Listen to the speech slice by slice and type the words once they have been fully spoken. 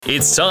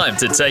It's time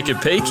to take a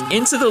peek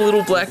into the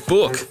little black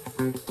book.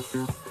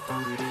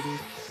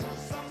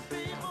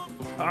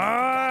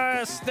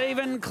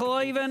 Stephen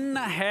Cleven,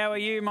 how are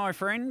you, my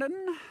friend?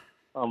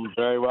 I'm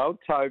very well.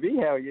 Toby,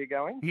 how are you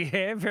going?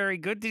 Yeah, very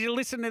good. Did you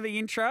listen to the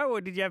intro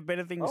or did you have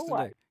better things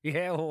to do?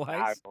 Yeah, always.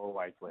 No,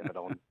 always leave it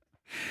on.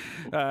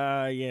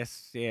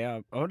 Yes,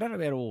 yeah. I don't know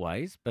about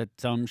always, but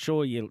I'm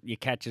sure you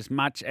catch as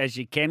much as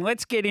you can.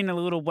 Let's get in a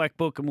little black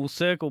book and we'll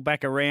circle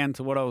back around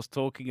to what I was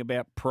talking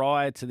about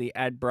prior to the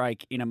ad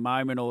break in a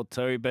moment or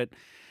two. But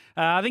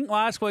I think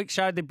last week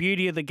showed the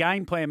beauty of the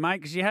game plan,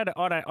 mate, because you had,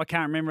 I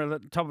can't remember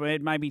at the top of my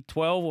head, maybe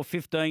 12 or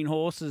 15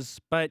 horses,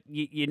 but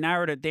you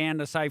narrowed it down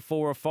to, say,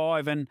 4 or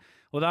 5. And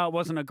although it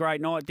wasn't a great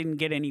night, didn't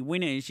get any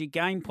winners, your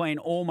game plan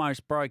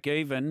almost broke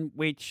even,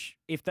 which,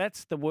 if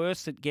that's the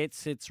worst it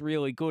gets, it's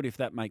really good, if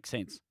that makes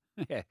sense.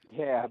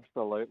 Yeah,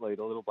 absolutely.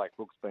 The Little Black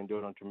Book's been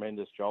doing a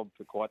tremendous job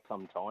for quite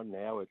some time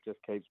now. It just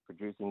keeps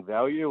producing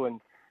value. And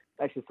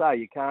as you say,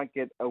 you can't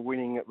get a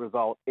winning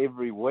result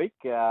every week.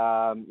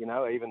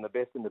 Even the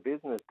best in the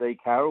business, D.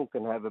 Carroll,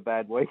 can have a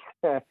bad week,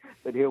 but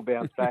he'll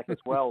bounce back as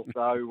well.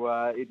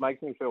 So it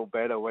makes me feel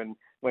better when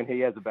he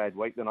has a bad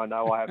week. Then I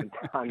know I haven't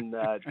done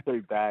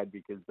too bad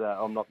because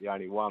I'm not the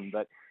only one.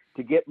 But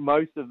to get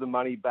most of the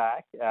money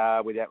back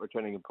without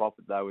returning a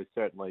profit, though, is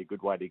certainly a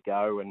good way to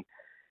go. And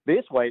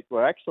this week,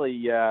 we're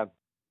actually...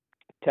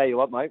 tell you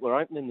what, mate,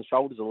 we're opening the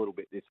shoulders a little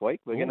bit this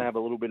week. We're going to have a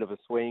little bit of a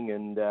swing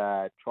and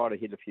try to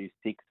hit a few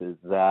sixes.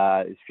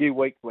 There's a few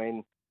weeks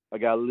when I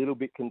go a little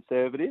bit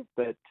conservative,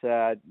 but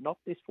not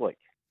this week.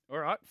 All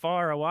right,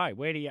 fire away.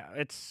 Where do you?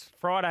 It's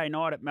Friday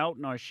night at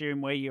Melton, I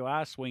assume, where you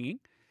are swinging.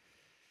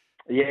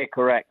 Yeah,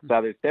 correct. So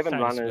there's 7 So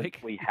to runners. speak.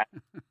 We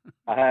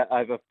have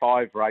over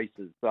 5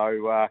 races.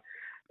 So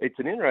it's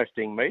an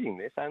interesting meeting,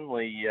 this.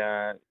 Only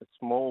a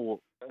small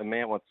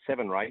amount,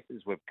 7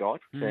 races we've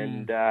got.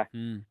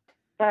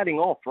 Starting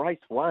off, race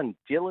 1,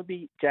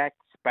 Jillaby Jack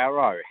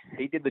Sparrow.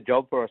 He did the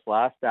job for us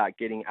last start,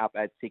 getting up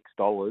at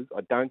 $6.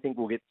 I don't think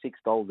we'll get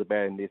 $6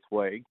 about him this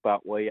week,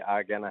 but we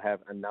are going to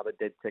have another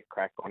dead set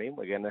crack on him.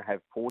 We're going to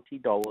have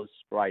 $40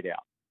 straight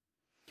out.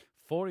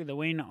 40 the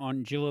win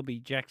on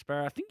Jillaby Jack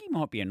Sparrow. I think he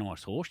might be a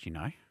nice horse, you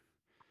know.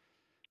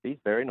 He's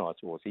a very nice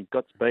horse. He's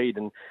got speed,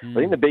 and I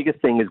think the biggest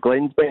thing is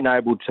Glenn's been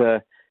able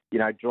to,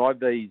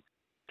 drive these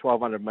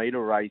 1,200-metre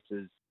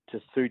races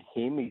to suit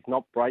him. He's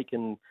not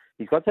breaking...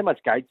 He's got so much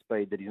gate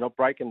speed that he's not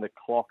breaking the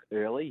clock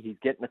early. He's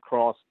getting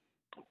across,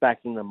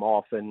 backing them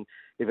off. And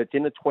if it's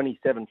in the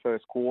 27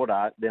 first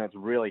quarter, then it's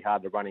really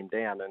hard to run him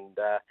down. And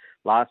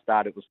last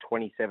start, it was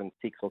 27-6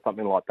 or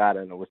something like that.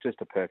 And it was just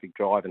a perfect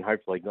drive. And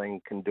hopefully Glenn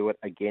can do it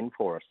again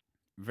for us.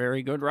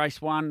 Very good. Race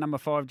 1, number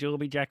 5,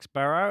 Jillaby Jack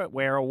Sparrow.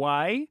 We're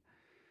away.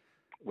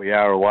 We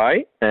are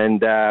away.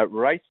 And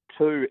race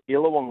 2,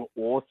 Illawong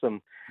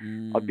Awesome.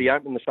 I'd be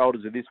opening the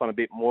shoulders of this one a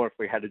bit more if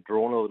we had it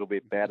drawn a little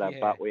bit better,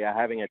 but we are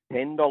having a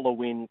 $10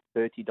 win,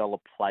 $30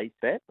 place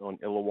bet on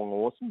Illawong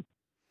Awesome.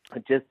 I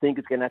just think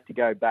it's going to have to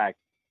go back,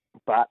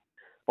 but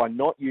by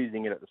not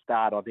using it at the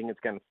start, I think it's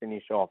going to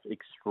finish off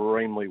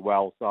extremely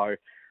well. So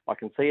I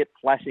can see it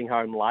flashing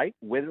home late.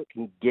 Whether it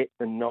can get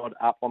the nod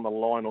up on the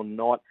line or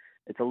not,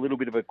 it's a little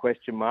bit of a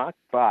question mark,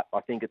 but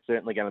I think it's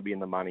certainly going to be in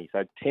the money.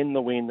 So 10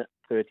 the win,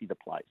 30 the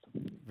place.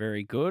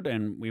 Very good.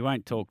 And we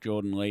won't talk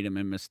Jordan Leadham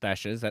and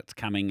moustaches. That's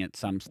coming at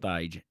some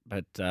stage.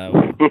 But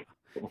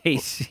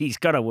he's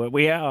got to work.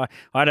 I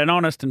had an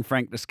honest and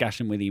frank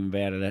discussion with him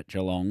about it at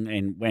Geelong.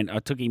 And when I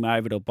took him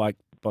over to a bloke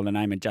by the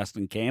name of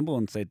Justin Campbell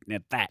and said, now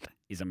that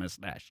is a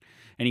moustache.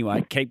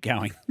 Anyway, keep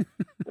going.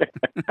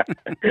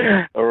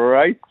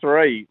 Race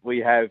 3, we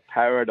have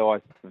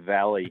Paradise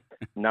Valley.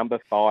 Number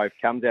 5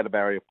 comes out of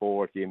barrier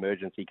 4 if the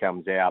emergency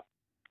comes out.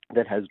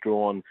 That has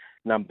drawn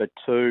number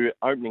 2.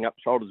 Opening up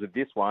shoulders of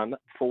this one,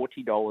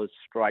 $40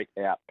 straight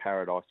out,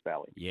 Paradise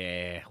Valley.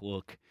 Yeah,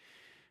 look,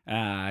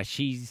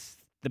 she's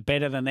the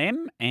better than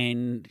them,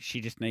 and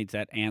she just needs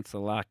that ounce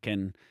of luck.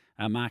 And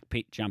Mark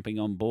Pitt jumping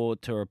on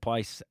board to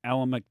replace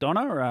Alan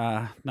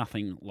McDonough.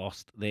 Nothing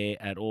lost there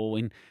at all.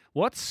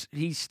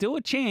 He's still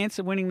a chance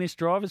of winning this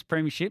Drivers'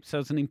 Premiership, so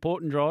it's an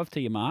important drive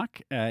to you,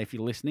 Mark, if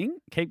you're listening.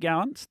 Keep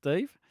going,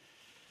 Steve.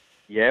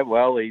 Yeah,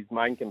 well, his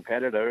main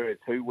competitor is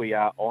who we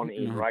are on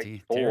in race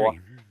 4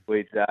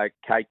 with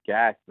Kate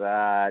Gath.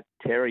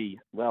 Terry,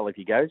 well, if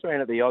he goes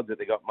around at the odds that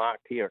they got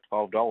marked here at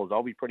 $12,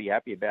 I'll be pretty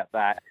happy about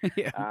that.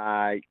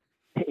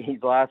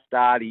 His last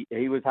start,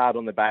 he was hard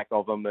on the back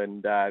of him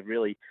and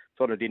really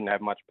sort of didn't have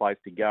much place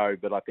to go.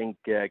 But I think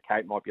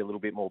Kate might be a little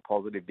bit more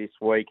positive this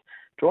week.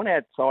 Drawn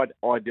outside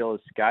Ideal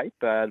Escape.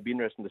 It'll be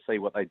interesting to see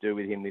what they do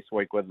with him this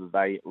week, whether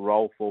they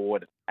roll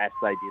forward as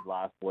they did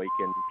last week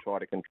and try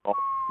to control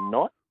or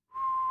not.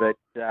 But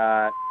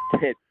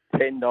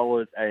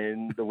 $10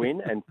 and the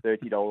win and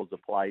 $30 a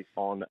place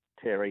on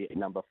Terry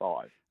number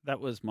 5.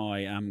 That was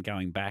my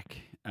going back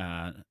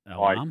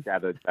alarm. I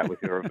gathered that was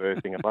your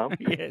reversing alarm.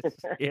 Yes,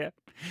 yeah.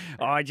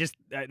 I just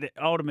the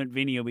Ultimate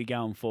Vinny will be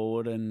going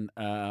forward, and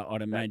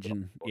I'd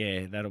imagine,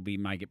 that'll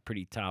make it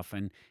pretty tough.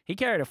 And he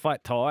carried a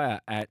flat tyre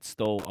at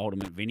stall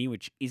Ultimate Vinny,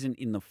 which isn't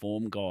in the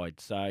form guide,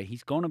 so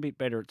he's gone a bit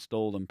better at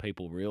stall than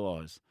people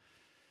realise.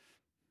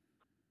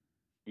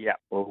 Yeah,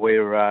 well,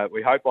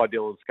 we hope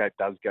Ideal Escape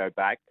does go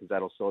back because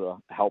that'll sort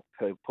of help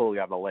pull the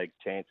other leg's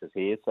chances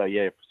here. So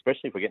yeah,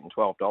 especially if we're getting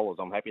 $12,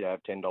 I'm happy to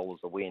have $10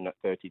 a win at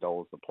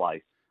 $30 a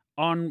place.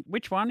 On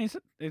which one is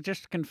it?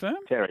 Just to confirm?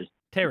 Terry,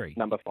 Terry.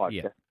 number 5.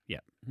 Yeah. Yeah.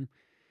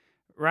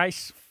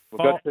 Race We've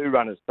 5. got 2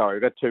 runners. Sorry,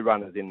 we've got 2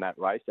 runners in that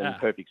race, and Ah.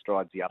 Perfect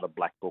Stride's the other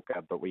black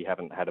booker, but we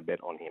haven't had a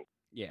bet on him.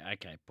 Yeah,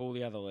 okay. Pull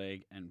the other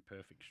leg and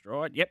Perfect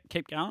Stride. Yep,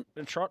 keep going.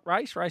 The trot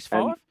race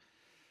 5.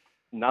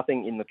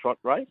 Nothing in the trot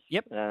race.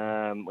 Yep.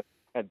 We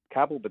had a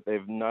couple, but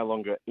they're no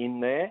longer in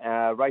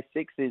there. Race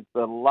 6 is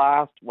the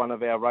last one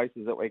of our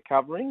races that we're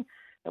covering,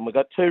 and we've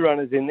got 2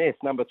 runners in this.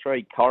 Number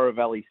 3, Cora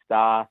Valley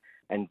Star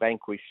and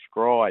Vanquish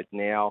Stride.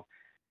 Now,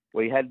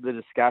 we had the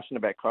discussion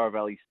about Cora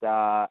Valley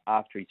Star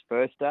after his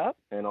first start,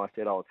 and I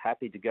said I was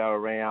happy to go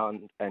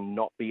around and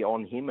not be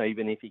on him,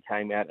 even if he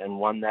came out and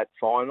won that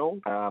final.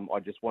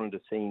 I just wanted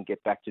to see him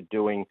get back to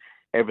doing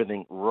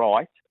everything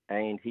right,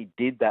 and he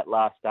did that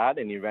last start,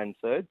 and he ran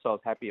third, so I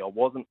was happy I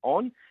wasn't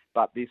on.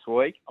 But this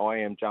week, I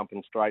am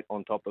jumping straight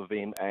on top of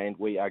him, and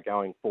we are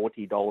going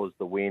 $40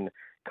 to win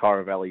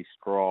Cora Valley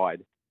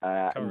Stride.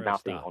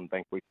 Nothing Star. on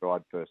Vanquish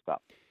Stride first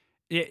up.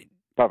 Yeah.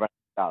 Cora Valley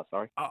Star,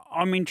 sorry.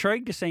 I'm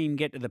intrigued to see him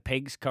get to the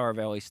pegs, Cora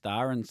Valley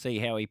Star, and see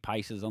how he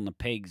paces on the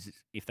pegs,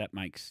 if that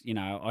makes,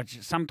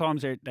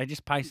 sometimes they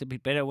just pace a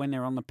bit better when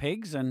they're on the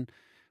pegs, and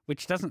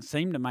which doesn't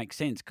seem to make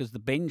sense because the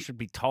bend should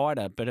be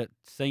tighter, but it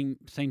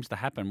seems to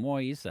happen.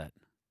 Why is that?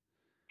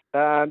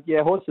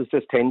 Horses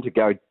just tend to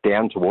go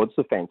down towards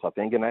the fence, I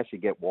think, and as you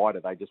get wider,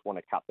 they just want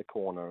to cut the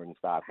corner and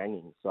start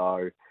hanging.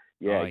 So,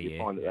 you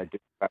find that they do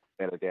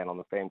better down on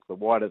the fence. The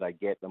wider they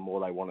get, the more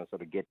they want to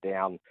sort of get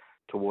down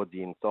towards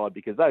the inside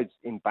because those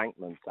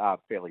embankments are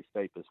fairly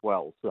steep as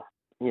well. So,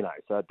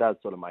 so it does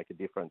sort of make a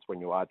difference when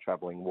you are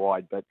travelling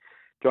wide. But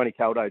Johnny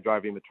Caldo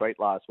drove him a treat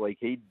last week.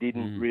 He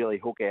didn't really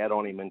hook out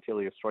on him until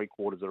he was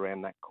 3/4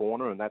 around that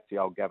corner, and that's the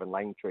old Gavin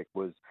Lang trick.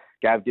 Was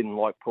Gav didn't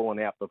like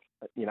pulling out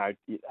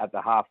at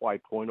the halfway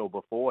point or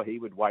before. He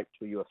would wait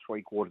till you were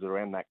 3/4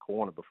 around that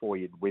corner before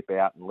you'd whip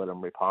out and let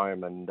him rip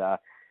home. And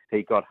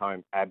he got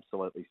home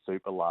absolutely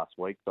super last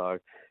week. So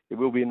it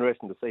will be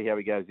interesting to see how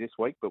he goes this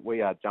week. But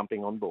we are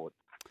jumping on board.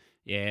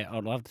 Yeah,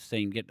 I'd love to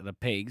see him get to the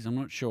pegs. I'm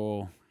not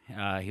sure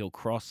he'll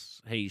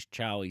cross He's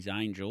Charlie's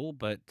Angel,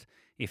 but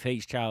if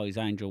He's Charlie's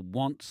Angel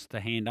wants to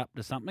hand up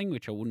to something,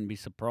 which I wouldn't be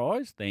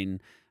surprised,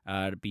 then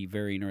it'd be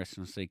very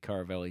interesting to see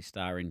Cora Valley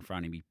Star in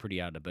front. He'd be pretty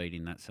hard to beat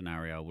in that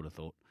scenario, I would have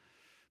thought.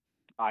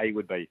 He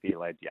would be fair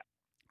led, yeah.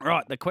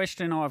 Right, the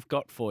question I've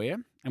got for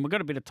you, and we've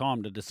got a bit of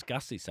time to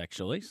discuss this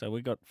actually, so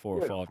we've got 4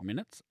 or 5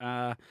 minutes,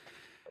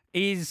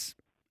 is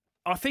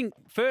I think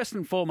first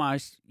and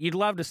foremost, you'd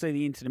love to see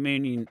the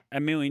Inter-Dominion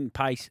 $1 million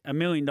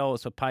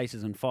for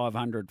paces and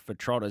 500 for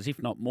trotters,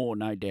 if not more,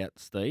 no doubt,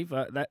 Steve.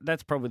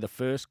 That's probably the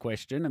first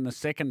question, and the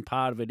second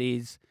part of it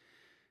is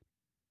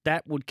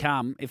that would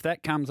come if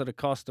that comes at a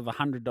cost of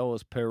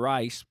 $100 per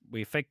race.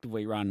 We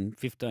effectively run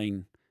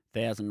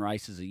 15,000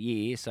 races a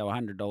year, so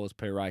 $100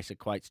 per race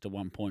equates to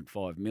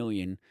 1.5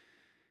 million.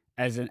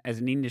 As an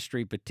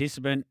industry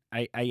participant,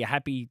 are you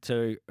happy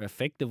to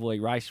effectively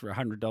race for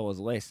 $100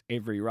 less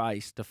every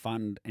race to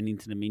fund an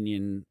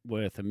Inter-Dominion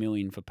worth $1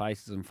 million for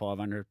paces and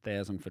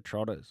 500,000 for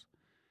trotters?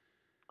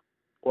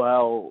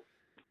 Well,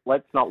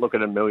 let's not look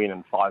at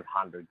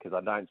 $1,500,000 because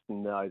I don't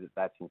know that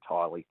that's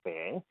entirely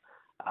fair.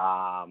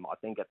 I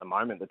think at the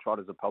moment the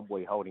trotters are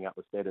probably holding up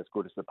the set as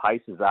good as the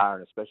paces are,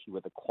 and especially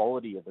with the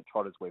quality of the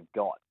trotters we've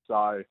got.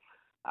 So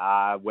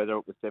whether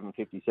it was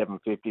 750,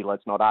 750,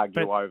 let's not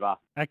argue over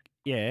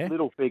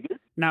little figures.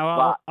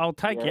 No, I'll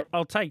take you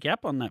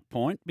up on that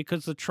point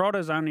because the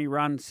trotters only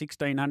run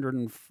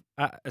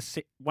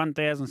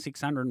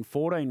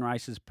 1,614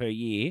 races per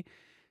year.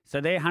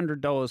 So their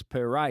 $100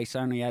 per race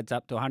only adds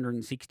up to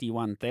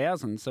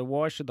 161,000. So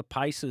why should the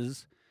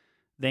paces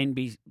then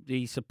be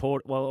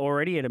support? Well,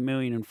 already at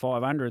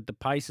 $1,500,000, the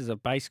paces are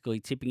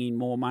basically tipping in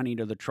more money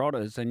to the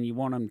trotters, and you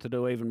want them to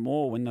do even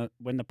more when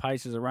the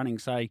paces are running,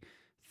 say,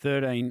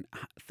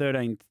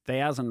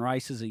 13,000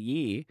 races a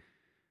year.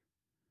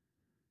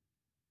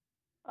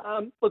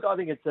 Look, I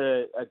think it's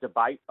a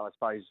debate, I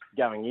suppose,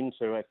 going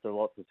into as to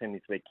what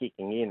percentage they're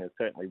kicking in is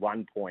certainly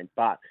one point.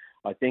 But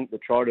I think the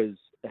trotters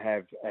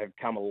have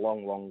come a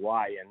long, long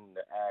way, and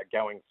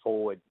going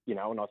forward,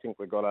 and I think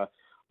we've got to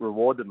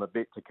reward them a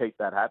bit to keep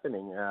that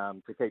happening,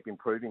 to keep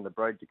improving the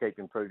breed, to keep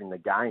improving the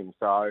game.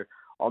 So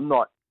I'm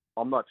not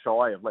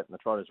shy of letting the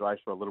trotters race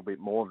for a little bit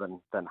more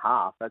than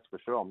half, that's for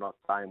sure. I'm not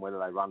saying whether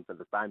they run for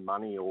the same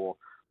money or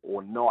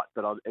not,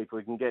 but if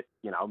we can get,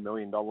 $1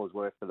 million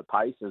worth for the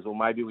paces, or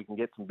maybe we can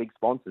get some big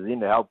sponsors in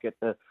to help get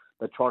the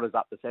trotters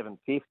up to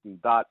 750.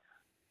 But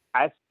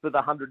as for the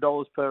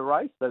 $100 per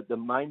race, the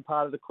main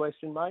part of the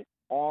question, mate,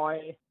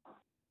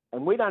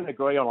 and we don't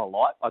agree on a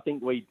lot. I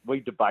think we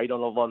debate on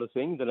a lot of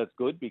things, and it's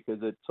good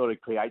because it sort of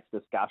creates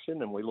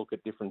discussion, and we look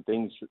at different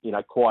things,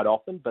 quite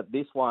often. But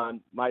this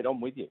one, mate,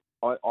 I'm with you.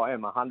 I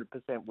am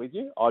 100% with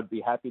you. I'd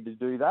be happy to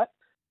do that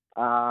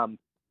on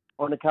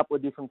a couple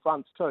of different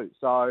fronts too.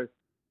 So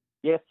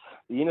Yes,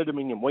 the Inter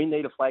Dominion. We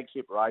need a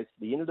flagship race.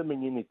 The Inter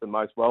Dominion is the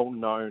most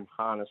well-known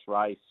harness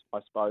race,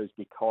 I suppose,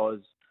 because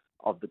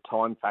of the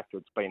time factor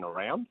it's been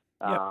around.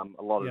 Yep.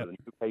 A lot of Yep. the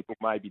new people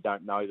maybe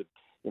don't know that,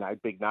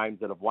 big names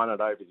that have won it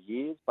over the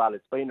years, but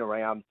it's been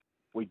around.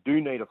 We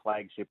do need a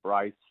flagship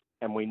race,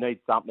 and we need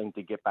something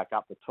to get back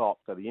up the top.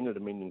 So the Inter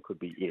Dominion could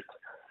be it.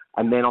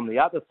 And then on the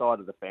other side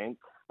of the fence,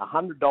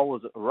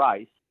 $100 at the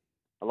race.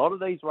 A lot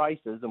of these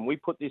races, and we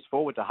put this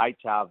forward to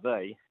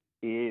HRV,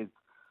 is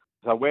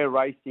so we're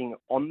racing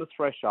on the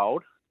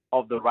threshold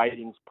of the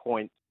ratings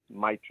points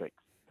matrix.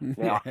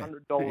 Now,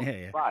 $100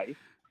 a race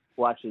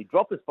will actually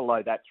drop us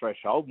below that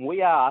threshold, and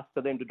we ask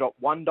for them to drop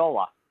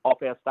 $1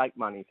 off our stake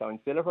money. So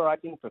instead of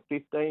racing for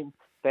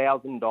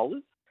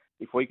 $15,000,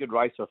 if we could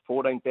race for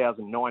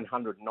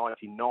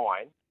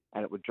 $14,999,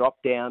 and it would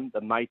drop down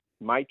the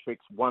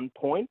matrix 1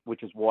 point,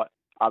 which is what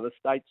other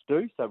states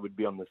do, so we'd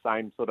be on the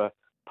same sort of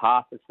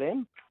path as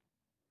them,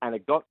 and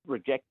it got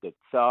rejected.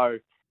 So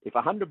if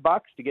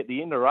 $100 to get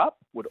the Inter up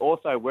would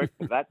also work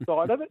for that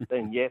side of it,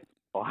 then yes,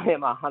 I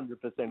am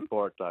 100%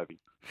 for it, Toby.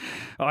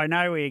 I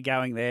know where you're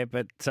going there,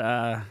 but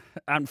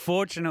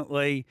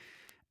unfortunately,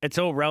 it's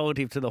all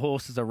relative to the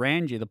horses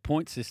around you, the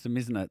point system,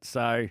 isn't it?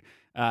 So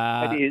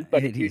it is,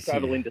 but if you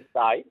travel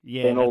interstate,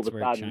 then all of a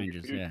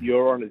sudden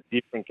you're on a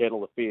different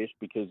kettle of fish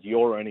because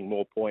you're earning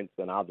more points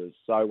than others.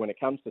 So when it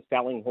comes to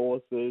selling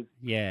horses,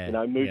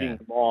 moving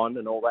them on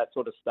and all that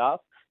sort of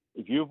stuff,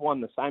 if you've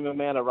won the same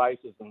amount of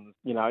races and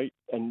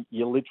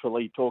you're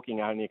literally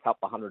talking only a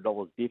couple of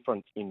 $100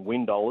 difference in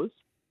win dollars,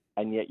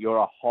 and yet you're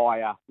a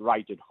higher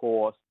rated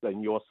horse,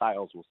 then your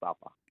sales will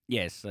suffer.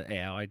 Yes,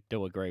 I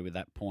do agree with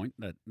that point.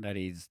 That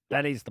is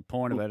the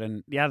point of it,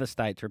 and the other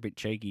states are a bit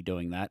cheeky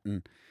doing that.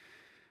 And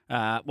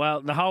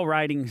the whole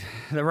rating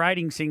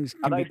things.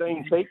 Are they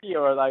being cheeky,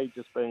 or are they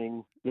just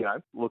being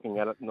looking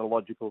at it in a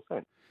logical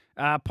sense?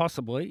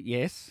 Possibly,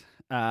 yes.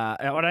 I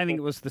don't think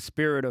it was the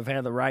spirit of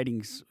how the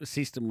ratings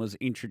system was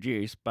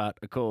introduced, but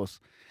of course,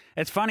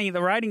 it's funny.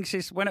 The rating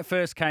system, when it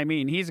first came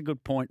in, here's a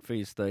good point for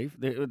you, Steve.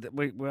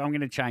 I'm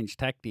going to change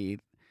tact here.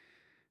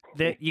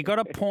 You got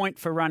a point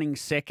for running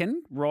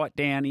second, right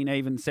down in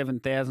even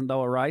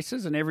 $7,000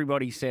 races, and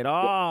everybody said,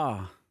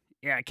 I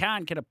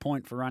can't get a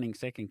point for running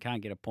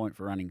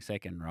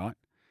second, right?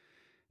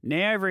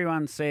 Now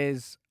everyone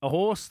says a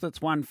horse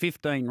that's won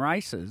 15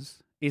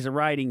 races is a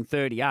rating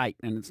 38,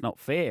 and it's not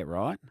fair,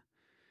 right?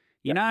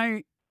 You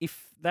know,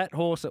 if that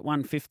horse that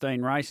won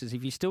 15 races,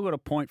 if you still got a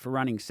point for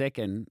running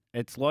second,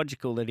 it's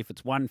logical that if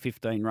it's won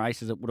 15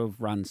 races, it would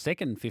have run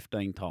second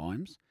 15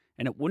 times,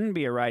 and it wouldn't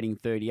be a rating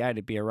 38,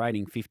 it'd be a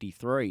rating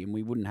 53, and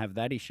we wouldn't have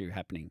that issue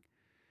happening.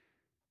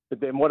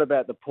 But then what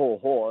about the poor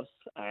horse?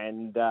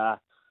 And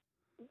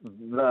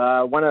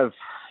one of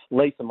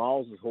Lisa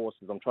Miles'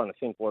 horses, I'm trying to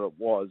think what it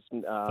was.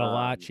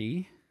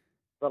 Valachi.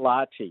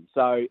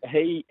 So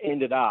he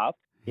ended up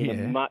in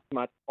a much,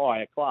 much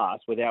higher class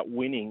without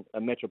winning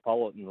a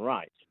metropolitan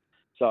race.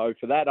 So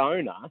for that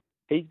owner,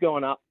 he's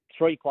gone up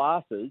 3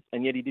 classes,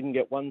 and yet he didn't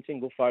get one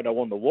single photo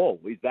on the wall.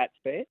 Is that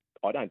fair?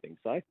 I don't think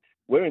so.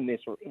 We're in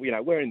this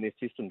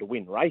system to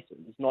win races,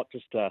 not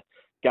just to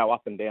go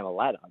up and down a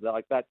ladder.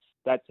 Like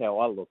that's how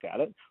I look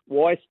at it.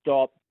 Why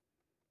stop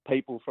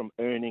people from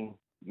earning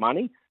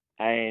money,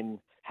 and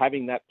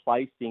having that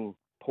placing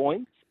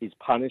points is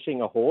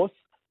punishing a horse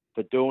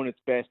for doing its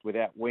best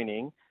without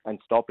winning and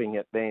stopping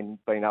it then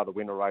being able to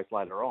win a race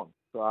later on.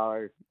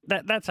 So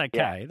that's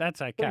okay. Yeah. That's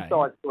okay. Two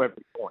sides to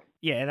every point.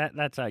 Yeah,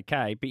 that's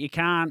okay. But you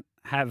can't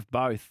have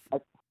both.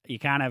 You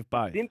can't have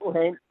both.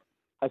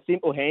 A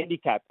simple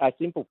handicap, a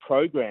simple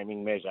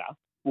programming measure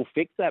will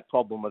fix that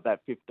problem of that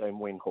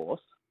 15-win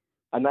horse,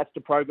 and that's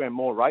to program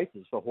more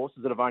races for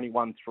horses that have only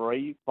won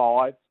 3,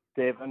 5,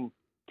 7,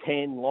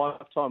 10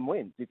 lifetime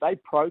wins. If they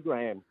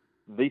program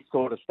this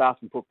sort of stuff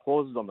and put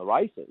clauses on the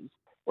races,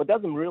 well, it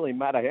doesn't really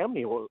matter how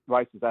many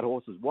races that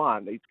horse has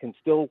won. It can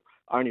still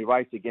only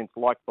race against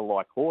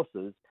like-for-like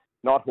horses,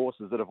 not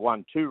horses that have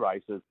won 2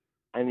 races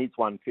and it's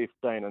won 15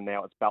 and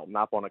now it's belting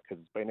up on it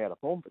because it's been out of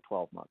form for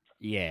 12 months.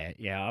 Yeah.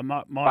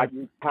 But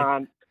you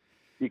can't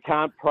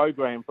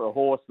program for a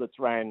horse that's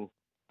ran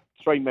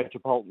 3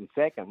 metropolitan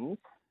seconds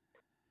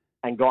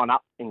and gone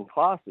up in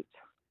classes.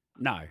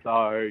 No.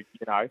 So,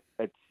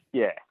 it's,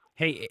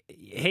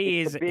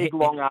 It's a big,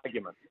 long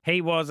argument. He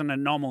was an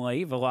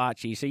anomaly,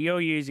 Valachi. So you're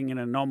using an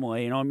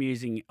anomaly, and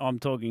I'm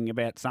talking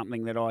about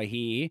something that I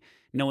hear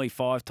nearly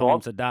 5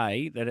 times a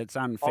day, that it's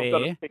unfair.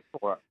 I've got a fix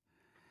for it.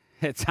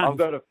 I've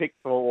got a fix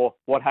for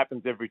what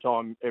happens every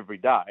time, every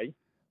day.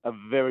 A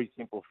very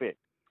simple fix.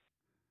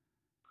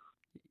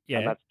 Yeah.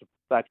 And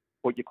that's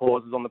put your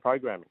clauses on the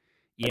programming.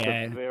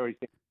 Yeah. It's very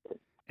simple.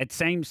 It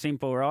seems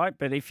simple, right?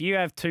 But if you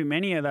have too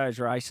many of those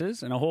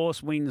races and a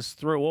horse wins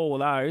through all of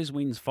those,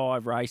 wins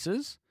 5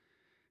 races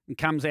and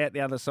comes out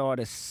the other side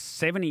a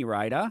 70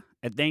 rater,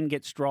 it then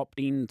gets dropped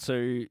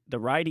into the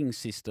rating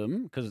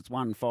system because it's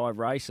won 5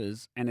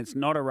 races and it's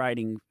not a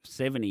rating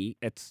 70,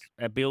 its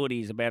ability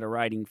is about a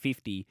rating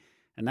 50,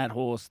 and that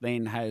horse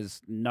then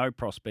has no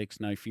prospects,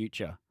 no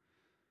future.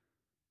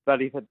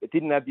 But if it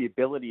didn't have the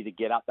ability to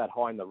get up that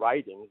high in the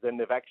ratings, then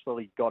they've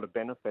actually got a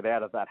benefit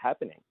out of that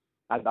happening.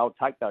 And they'll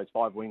take those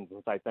 5 wins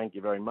and say thank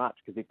you very much.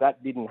 Because if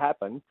that didn't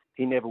happen,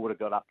 he never would have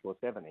got up to a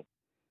 70.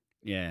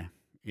 Yeah.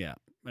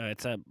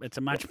 It's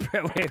a much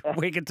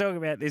we could talk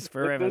about this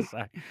forever.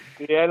 So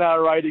The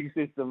NR rating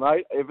system,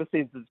 mate, ever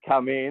since it's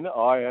come in,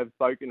 I have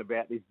spoken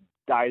about this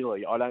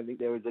daily. I don't think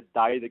there is a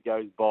day that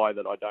goes by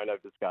that I don't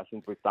have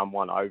discussions with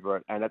someone over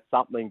it. And it's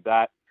something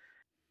that,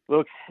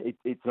 look,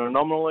 it's an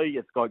anomaly.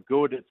 It's got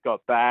good, it's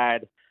got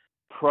bad.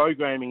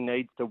 Programming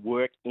needs to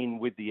work in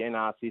with the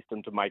NR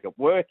system to make it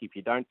work. If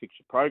you don't fix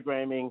your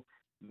programming,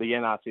 the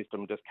NR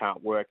system just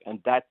can't work. And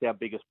that's our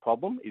biggest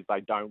problem, is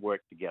they don't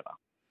work together.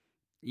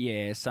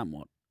 yeah,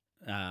 somewhat.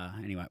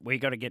 Anyway, we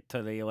got to get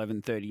to the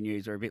 11:30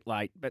 news. We're a bit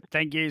late, but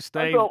thank you, I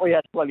Steve. thought we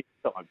had plenty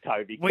of time,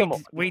 Toby. Come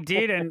on. We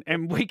did,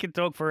 and we could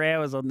talk for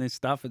hours on this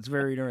stuff. It's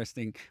very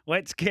interesting.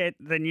 Let's get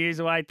the news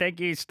away.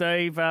 Thank you,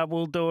 Steve.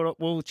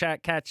 We'll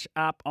catch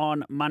up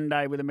on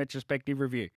Monday with a Metrospective review.